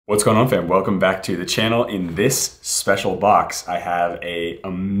What's going on, fam? Welcome back to the channel. In this special box, I have an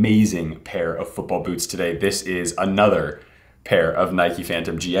amazing pair of football boots today. This is another pair of Nike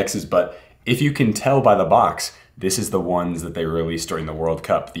Phantom GXs, but if you can tell by the box, this is the ones that they released during the World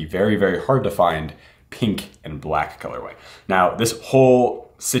Cup, the very, very hard to find pink and black colorway. Now, this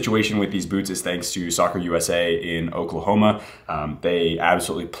whole situation with these boots is thanks to Soccer USA in Oklahoma. They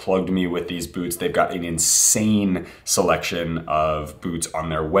absolutely plugged me with these boots. They've got an insane selection of boots on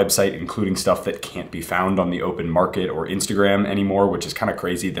their website, including stuff that can't be found on the open market or Instagram anymore, which is kind of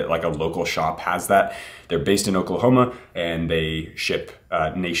crazy that like a local shop has that. They're based in Oklahoma and they ship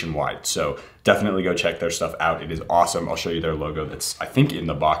nationwide. So definitely go check their stuff out. It is awesome. I'll show you their logo that's, I think, in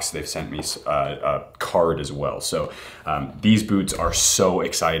the box. They've sent me a card as well. So these boots are so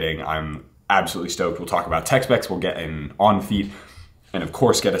exciting. I'm absolutely stoked. We'll talk about tech specs. We'll get in on feet and of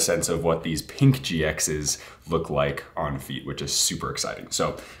course get a sense of what these pink GXs look like on feet, which is super exciting.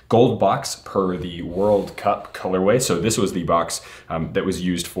 So gold box per the World Cup colorway. So this was the box that was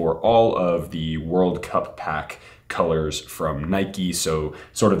used for all of the World Cup pack colors from Nike. So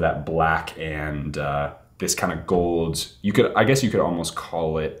sort of that black and this kind of gold. I guess you could almost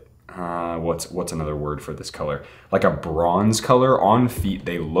call it, what's another word for this color? Like a bronze color. On feet,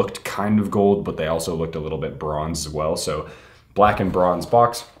 they looked kind of gold, but they also looked a little bit bronze as well. So black and bronze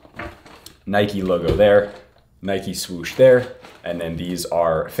box, Nike logo there, Nike swoosh there, and then these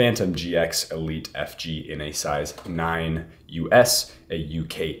are Phantom GX Elite FG in a size 9 US, a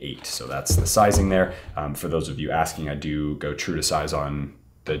UK 8. So that's the sizing there. For those of you asking, I do go true to size on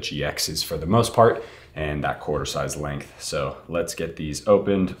the GXs for the most part, and that quarter size length. So let's get these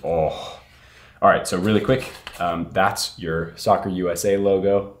opened. Oh, all right, so really quick, that's your Soccer USA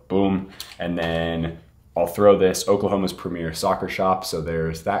logo, boom. And then I'll throw this Oklahoma's premier soccer shop. So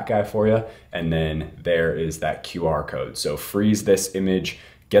there's that guy for you. And then there is that QR code. So freeze this image,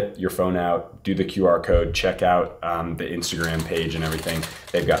 get your phone out, do the QR code, check out the Instagram page and everything.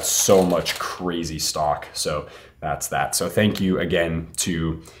 They've got so much crazy stock. So that's that. So thank you again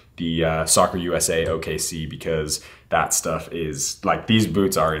to the Soccer USA OKC, because that stuff is like, these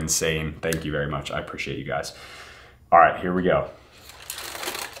boots are insane. Thank you very much. I appreciate you guys. All right, here we go.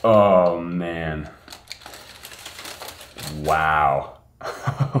 Oh man. Wow.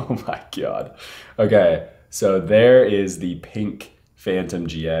 Oh my God. Okay, so there is the pink Phantom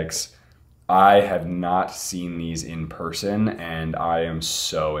GX. I have not seen these in person and I am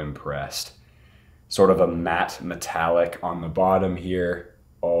so impressed. Sort of a matte metallic on the bottom here.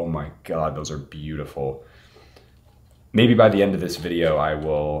 Oh my God, those are beautiful. Maybe by the end of this video, I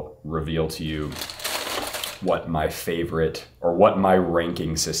will reveal to you what my favorite or what my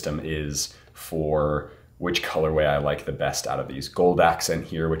ranking system is for which colorway I like the best out of these. Gold accent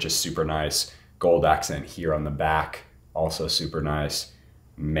here, which is super nice. Gold accent here on the back, also super nice.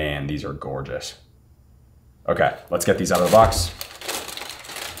 Man, these are gorgeous. Okay, let's get these out of the box.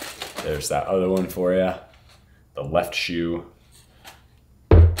 There's that other one for you. The left shoe.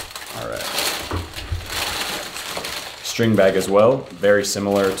 All right. String bag as well, very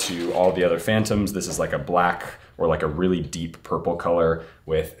similar to all the other Phantoms. This is like a black or like a really deep purple color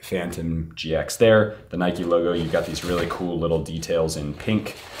with Phantom GX there. The Nike logo, you've got these really cool little details in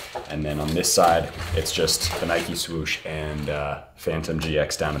pink. And then on this side, it's just the Nike swoosh and Phantom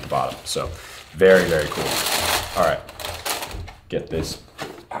GX down at the bottom. So very, very cool. All right, get this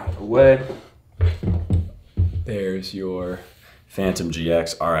out of the way. There's your Phantom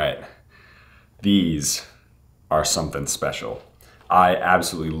GX. All right, these are something special. I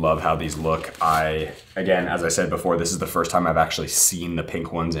absolutely love how these look. Again, as I said before, this is the first time I've actually seen the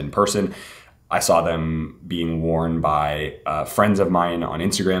pink ones in person. I saw them being worn by friends of mine on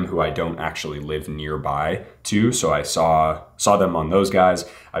Instagram who I don't actually live nearby to. So I saw them on those guys.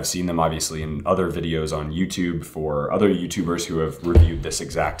 I've seen them obviously in other videos on YouTube for other YouTubers who have reviewed this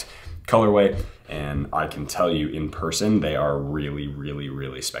exact colorway. And I can tell you in person, they are really, really,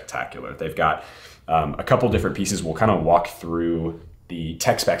 really spectacular. They've got a couple different pieces. We'll kind of walk through the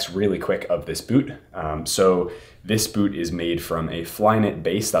tech specs really quick of this boot. So this boot is made from a Flyknit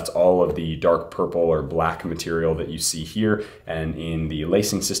base. That's all of the dark purple or black material that you see here. And in the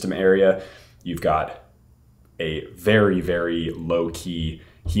lacing system area, you've got a very, very low key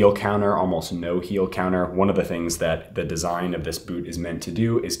heel counter, almost no heel counter. One of the things that the design of this boot is meant to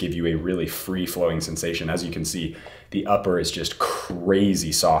do is give you a really free flowing sensation. As you can see, the upper is just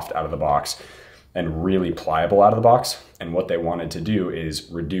crazy soft out of the box and really pliable out of the box. And what they wanted to do is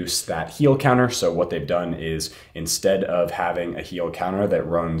reduce that heel counter. So what they've done is, instead of having a heel counter that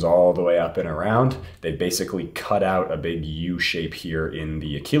runs all the way up and around, they basically cut out a big U shape here in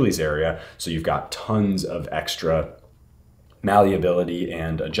the Achilles area. So you've got tons of extra malleability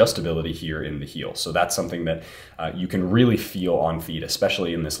and adjustability here in the heel. So that's something that you can really feel on feet,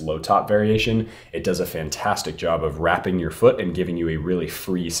 especially in this low top variation. It does a fantastic job of wrapping your foot and giving you a really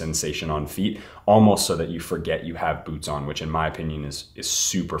free sensation on feet, almost so that you forget you have boots on, which in my opinion is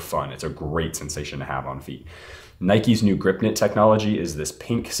super fun. It's a great sensation to have on feet. Nike's new grip knit technology is this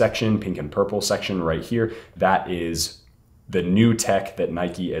pink section, pink and purple section right here. That is the new tech that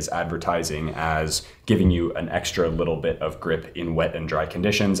Nike is advertising as giving you an extra little bit of grip in wet and dry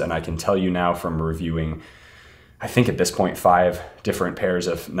conditions. And I can tell you now from reviewing, I think at this point, 5 different pairs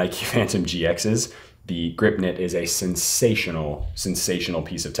of Nike Phantom GXs, the grip knit is a sensational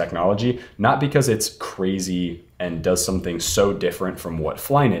piece of technology, not because it's crazy and does something so different from what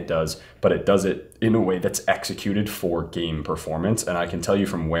Flyknit does, but it does it in a way that's executed for game performance. And I can tell you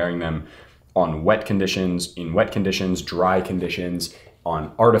from wearing them on wet conditions, in wet conditions, dry conditions,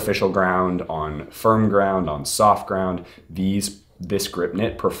 on artificial ground, on firm ground, on soft ground, this grip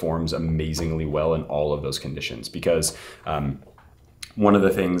knit performs amazingly well in all of those conditions, because one of the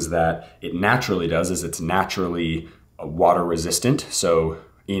things that it naturally does is it's naturally water resistant. So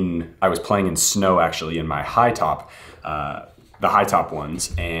I was playing in snow actually in my high top, the high top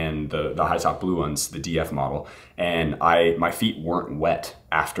ones and the high top blue ones, the DF model, and my feet weren't wet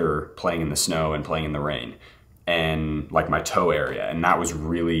after playing in the snow and playing in the rain, and like my toe area, and that was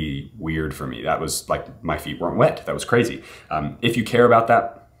really weird for me. That was like my feet weren't wet. That was crazy. If you care about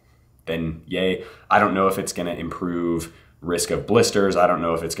that, then yay. I don't know if it's going to improve risk of blisters. I don't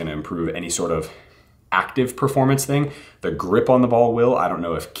know if it's going to improve any sort of active performance thing. The grip on the ball will. I don't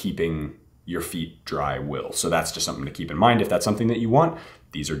know if keeping your feet dry will. So that's just something to keep in mind. If that's something that you want,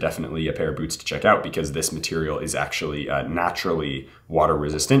 these are definitely a pair of boots to check out, because this material is actually naturally water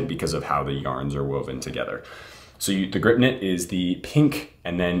resistant because of how the yarns are woven together. So the grip knit is the pink,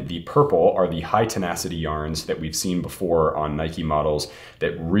 and then the purple are the high tenacity yarns that we've seen before on Nike models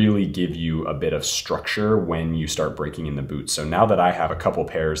that really give you a bit of structure when you start breaking in the boots. So now that I have a couple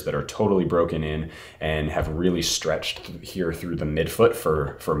pairs that are totally broken in and have really stretched here through the midfoot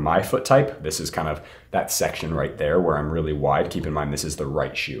for my foot type, this is kind of that section right there where I'm really wide. Keep in mind, this is the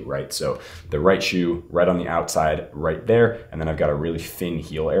right shoe, right? So the right shoe right on the outside right there, and then I've got a really thin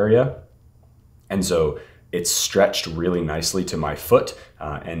heel area. And so it's stretched really nicely to my foot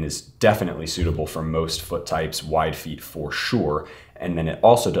and is definitely suitable for most foot types, wide feet for sure. And then it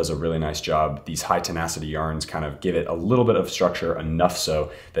also does a really nice job. These high tenacity yarns kind of give it a little bit of structure, enough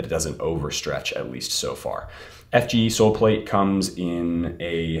so that it doesn't overstretch, at least so far. FG sole plate comes in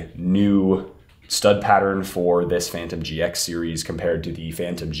a new stud pattern for this Phantom GX series compared to the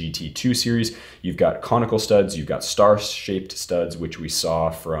Phantom GT2 series. You've got conical studs, you've got star-shaped studs, which we saw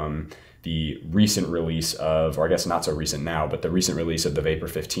from the recent release of, or I guess not so recent now, but the recent release of the Vapor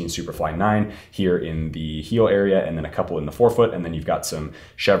 15 Superfly 9 here in the heel area, and then a couple in the forefoot, and then you've got some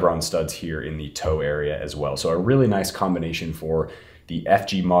chevron studs here in the toe area as well. So a really nice combination for the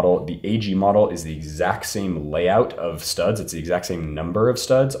FG model. The AG model is the exact same layout of studs. It's the exact same number of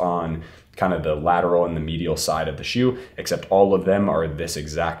studs on kind of the lateral and the medial side of the shoe, except all of them are this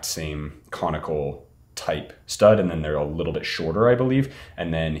exact same conical type stud, and then they're a little bit shorter, I believe.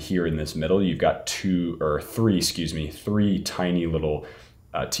 And then here in this middle, you've got three tiny little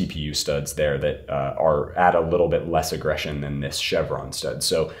TPU studs there that are at a little bit less aggression than this chevron stud.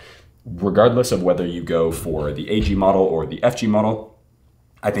 So regardless of whether you go for the AG model or the FG model,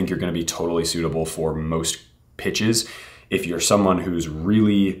 I think you're going to be totally suitable for most pitches. If you're someone who's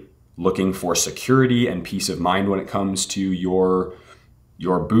really looking for security and peace of mind when it comes to your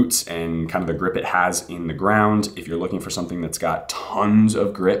boots and kind of the grip it has in the ground. If you're looking for something that's got tons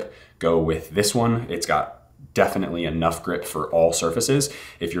of grip, go with this one. It's got definitely enough grip for all surfaces.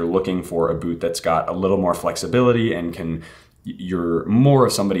 If you're looking for a boot that's got a little more flexibility and you're more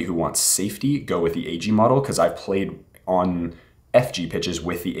of somebody who wants safety, go with the AG model, because I've played on FG pitches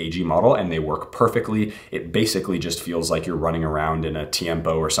with the AG model and they work perfectly. It basically just feels like you're running around in a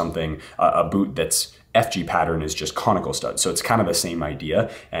Tiempo or something, a boot that's FG pattern is just conical studs. So it's kind of the same idea,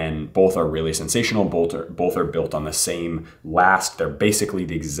 and both are really sensational. Both are built on the same last. They're basically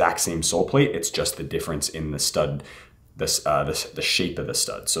the exact same sole plate. It's just the difference in the stud, the shape of the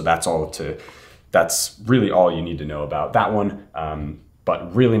stud. So that's really all you need to know about that one.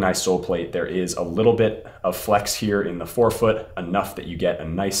 But really nice sole plate. There is a little bit of flex here in the forefoot, enough that you get a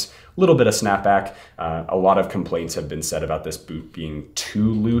nice little bit of snapback. A lot of complaints have been said about this boot being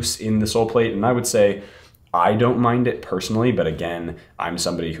too loose in the sole plate, and I would say I don't mind it personally, but again, I'm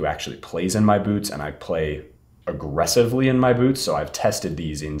somebody who actually plays in my boots and I play aggressively in my boots, so I've tested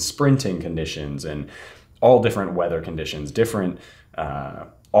these in sprinting conditions and all different weather conditions, different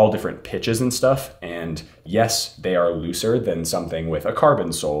all different pitches and stuff. And yes, they are looser than something with a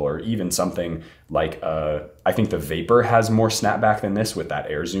carbon sole, or even something like, I think the Vapor has more snapback than this with that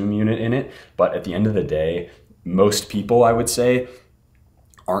Air Zoom unit in it. But at the end of the day, most people, I would say,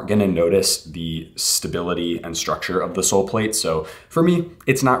 aren't gonna notice the stability and structure of the sole plate. So for me,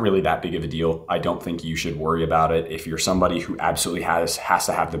 it's not really that big of a deal. I don't think you should worry about it. If you're somebody who absolutely has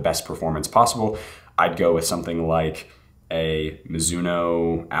to have the best performance possible, I'd go with something like a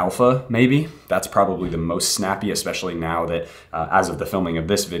Mizuno Alpha, maybe. That's probably the most snappy, especially now that as of the filming of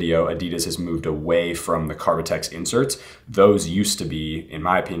this video, Adidas has moved away from the Carbitex inserts. Those used to be, in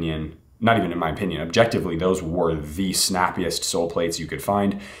my opinion, not even in my opinion, objectively, those were the snappiest sole plates you could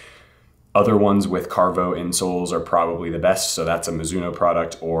find. Other ones with Carvo insoles are probably the best, so that's a Mizuno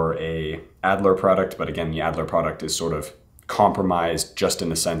product or a Adler product, but again, the Adler product is sort of compromised just in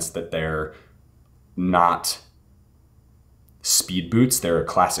the sense that they're not speed boots, they're a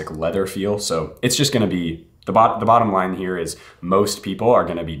classic leather feel. So it's just gonna be, the bottom line here is most people are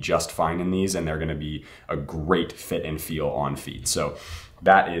gonna be just fine in these, and they're gonna be a great fit and feel on feet. So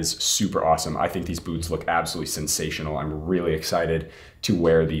that is super awesome. I think these boots look absolutely sensational. I'm really excited to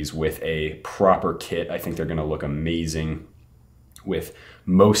wear these with a proper kit. I think they're gonna look amazing with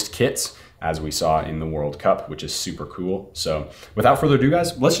most kits, as we saw in the World Cup, which is super cool. So without further ado,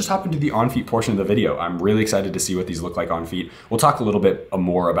 guys, let's just hop into the on-feet portion of the video. I'm really excited to see what these look like on feet. We'll talk a little bit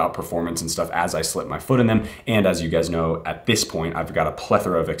more about performance and stuff as I slip my foot in them. And as you guys know, at this point, I've got a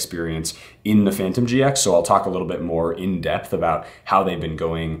plethora of experience in the Phantom GX, so I'll talk a little bit more in depth about how they've been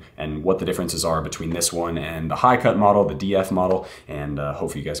going and what the differences are between this one and the high cut model, the DF model, and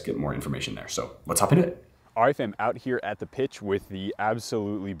hopefully you guys get more information there. So let's hop into it. All right, fam, out here at the pitch with the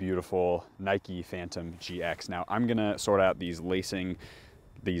absolutely beautiful Nike Phantom GX. Now I'm gonna sort out these laces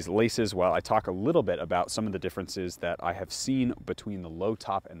while I talk a little bit about some of the differences that I have seen between the low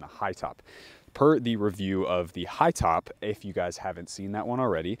top and the high top. Per the review of the high top, if you guys haven't seen that one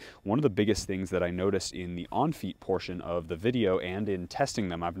already, one of the biggest things that I noticed in the on-feet portion of the video and in testing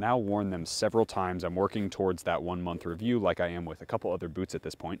them, I've now worn them several times. I'm working towards that 1 month review like I am with a couple other boots at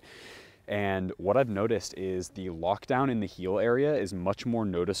this point. And what I've noticed is the lockdown in the heel area is much more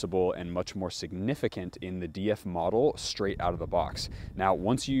noticeable and much more significant in the DF model straight out of the box. Now,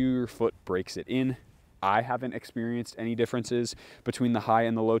 once your foot breaks it in, I haven't experienced any differences between the high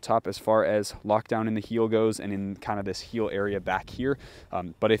and the low top as far as lockdown in the heel goes and in kind of this heel area back here.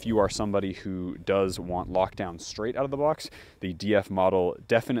 But if you are somebody who does want lockdown straight out of the box, the DF model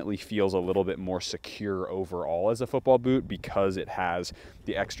definitely feels a little bit more secure overall as a football boot because it has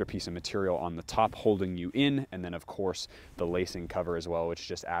the extra piece of material on the top holding you in, and then of course the lacing cover as well, which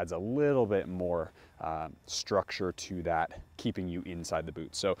just adds a little bit more structure to that, keeping you inside the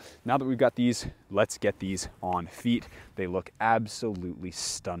boot. So now that we've got these, let's get these on feet. They look absolutely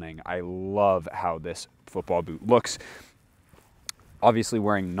stunning. I love how this football boot looks. Obviously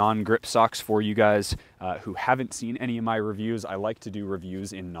wearing non-grip socks for you guys who haven't seen any of my reviews. I like to do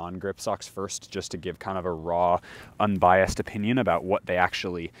reviews in non-grip socks first, just to give kind of a raw, unbiased opinion about what they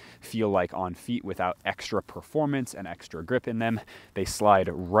actually feel like on feet without extra performance and extra grip in them. They slide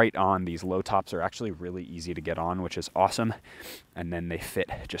right on. These low tops are actually really easy to get on, which is awesome. And then they fit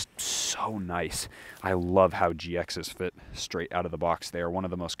just so nice. I love how GXs fit straight out of the box. They are one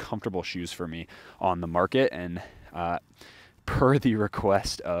of the most comfortable shoes for me on the market, and per the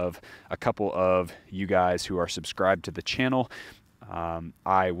request of a couple of you guys who are subscribed to the channel,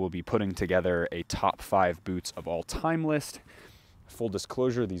 I will be putting together a top 5 boots of all time list. Full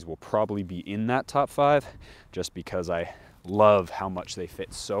disclosure, these will probably be in that top 5 just because I love how much they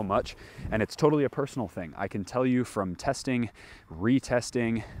fit so much, and it's totally a personal thing. I can tell you from testing,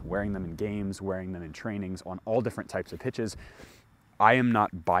 retesting, wearing them in games, wearing them in trainings on all different types of pitches, I am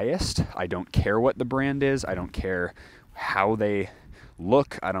not biased. I don't care what the brand is. I don't care how they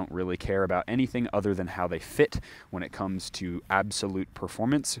look. I don't really care about anything other than how they fit when it comes to absolute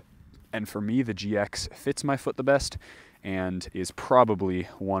performance. And for me, the GX fits my foot the best and is probably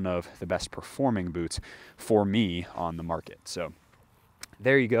one of the best performing boots for me on the market. So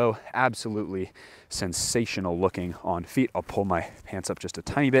there you go. Absolutely sensational looking on feet. I'll pull my pants up just a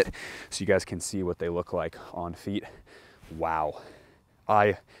tiny bit so you guys can see what they look like on feet. Wow.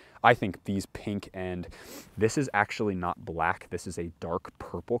 I think these pink, and this is actually not black. This is a dark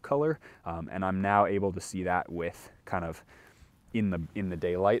purple color. And I'm now able to see that with kind of in the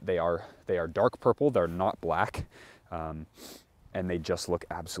daylight. They are dark purple. They're not black. And they just look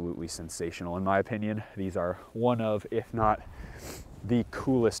absolutely sensational. In my opinion, these are one of, if not the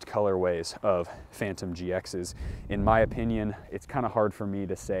coolest colorways of Phantom GXs. In my opinion, it's kind of hard for me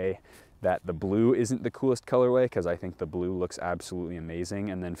to say that the blue isn't the coolest colorway, because I think the blue looks absolutely amazing.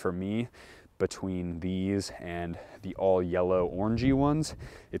 And then for me, between these and the all yellow orangey ones,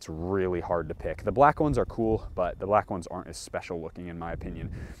 it's really hard to pick. The black ones are cool, but the black ones aren't as special looking in my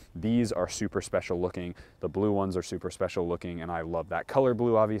opinion. These are super special looking. The blue ones are super special looking, and I love that color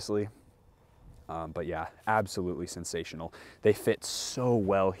blue, obviously. But yeah, absolutely sensational. They fit so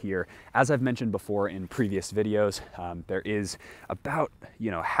well here. As I've mentioned before in previous videos, there is about,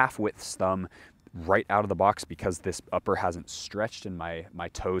 half width thumb right out of the box because this upper hasn't stretched and my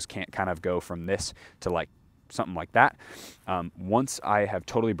toes can't kind of go from this to like something like that. Once I have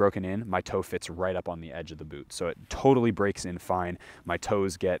totally broken in, my toe fits right up on the edge of the boot. So it totally breaks in fine. My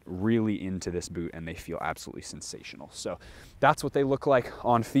toes get really into this boot and they feel absolutely sensational. So that's what they look like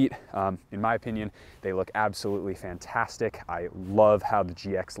on feet. In my opinion, they look absolutely fantastic. I love how the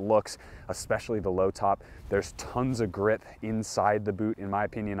GX looks, especially the low top. There's tons of grip inside the boot. In my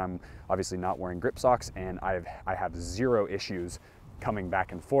opinion, I'm obviously not wearing grip socks and I have zero issues coming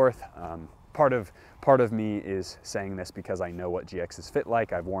back and forth. Part of me is saying this because I know what GXs fit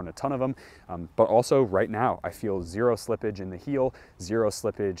like. I've worn a ton of them, but also right now I feel zero slippage in the heel, zero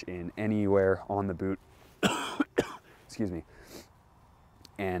slippage in anywhere on the boot. Excuse me.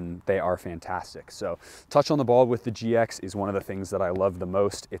 And they are fantastic. So touch on the ball with the GX is one of the things that I love the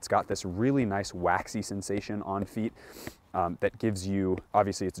most. It's got this really nice waxy sensation on feet that gives you,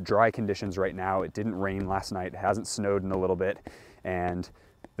 obviously it's dry conditions right now. It didn't rain last night. It hasn't snowed in a little bit. And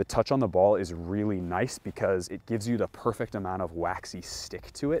the touch on the ball is really nice because it gives you the perfect amount of waxy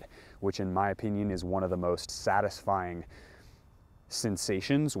stick to it, which in my opinion is one of the most satisfying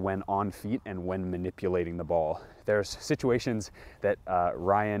sensations when on feet and when manipulating the ball. There's situations that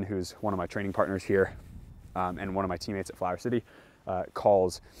Ryan, who's one of my training partners here and one of my teammates at Flower City,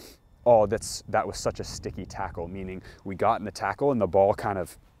 calls, oh, that was such a sticky tackle, meaning we got in the tackle and the ball kind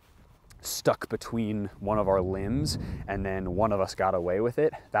of stuck between one of our limbs and then one of us got away with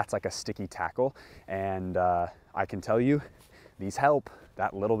it. That's like a sticky tackle. And I can tell you, these help.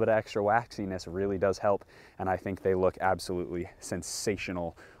 That little bit of extra waxiness really does help. And I think they look absolutely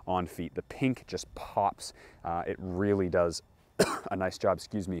sensational on feet. The pink just pops. It really does a nice job,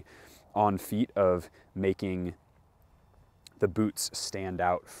 on feet of making the boots stand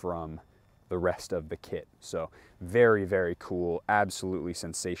out from the rest of the kit. So very, very cool, absolutely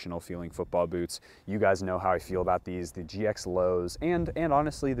sensational feeling football boots. You guys know how I feel about these, the GX lows and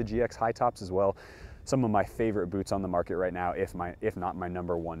honestly the GX high tops as well. Some of my favorite boots on the market right now, if not my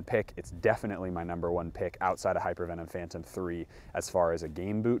 #1 pick. It's definitely my #1 pick outside of Hypervenom Phantom 3 as far as a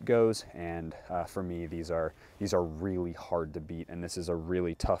game boot goes. And for me, these are really hard to beat, and this is a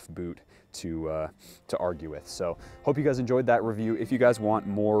really tough boot to argue with. So hope you guys enjoyed that review. If you guys want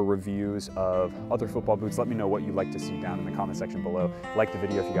more reviews of other football boots, let me know what you'd like to see down in the comment section below. Like the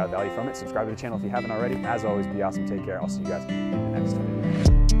video if you got value from it. Subscribe to the channel if you haven't already. As always, be awesome. Take care. I'll see you guys in the next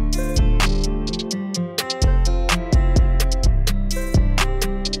video.